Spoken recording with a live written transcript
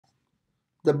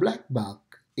The blackbuck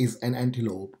is an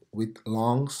antelope with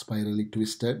long, spirally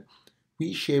twisted,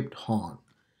 V-shaped horn.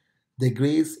 They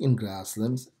graze in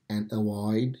grasslands and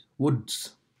avoid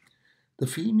woods. The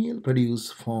female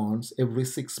produces fawns every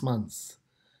 6 months.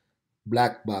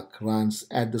 Blackbuck runs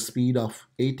at the speed of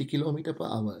 80 km per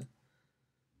hour.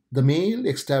 The male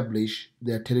establish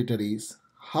their territories,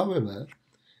 however,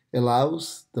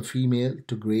 allows the female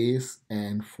to graze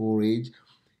and forage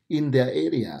in their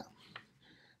area.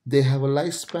 They have a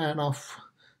lifespan of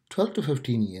 12 to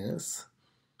 15 years.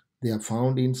 They are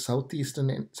found in southeastern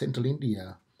and central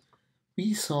India.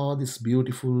 We saw this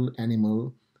beautiful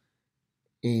animal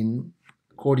in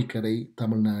Kodiyakkarai,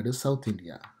 Tamil Nadu, South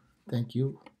India. Thank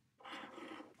you.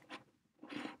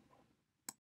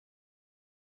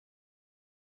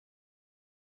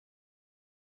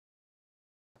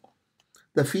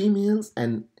 The females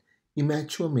and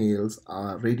immature males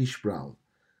are reddish brown.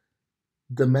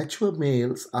 The mature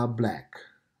males are black.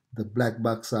 The black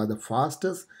bucks are the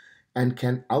fastest and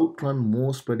can outrun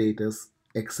most predators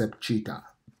except cheetah.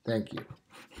 Thank you.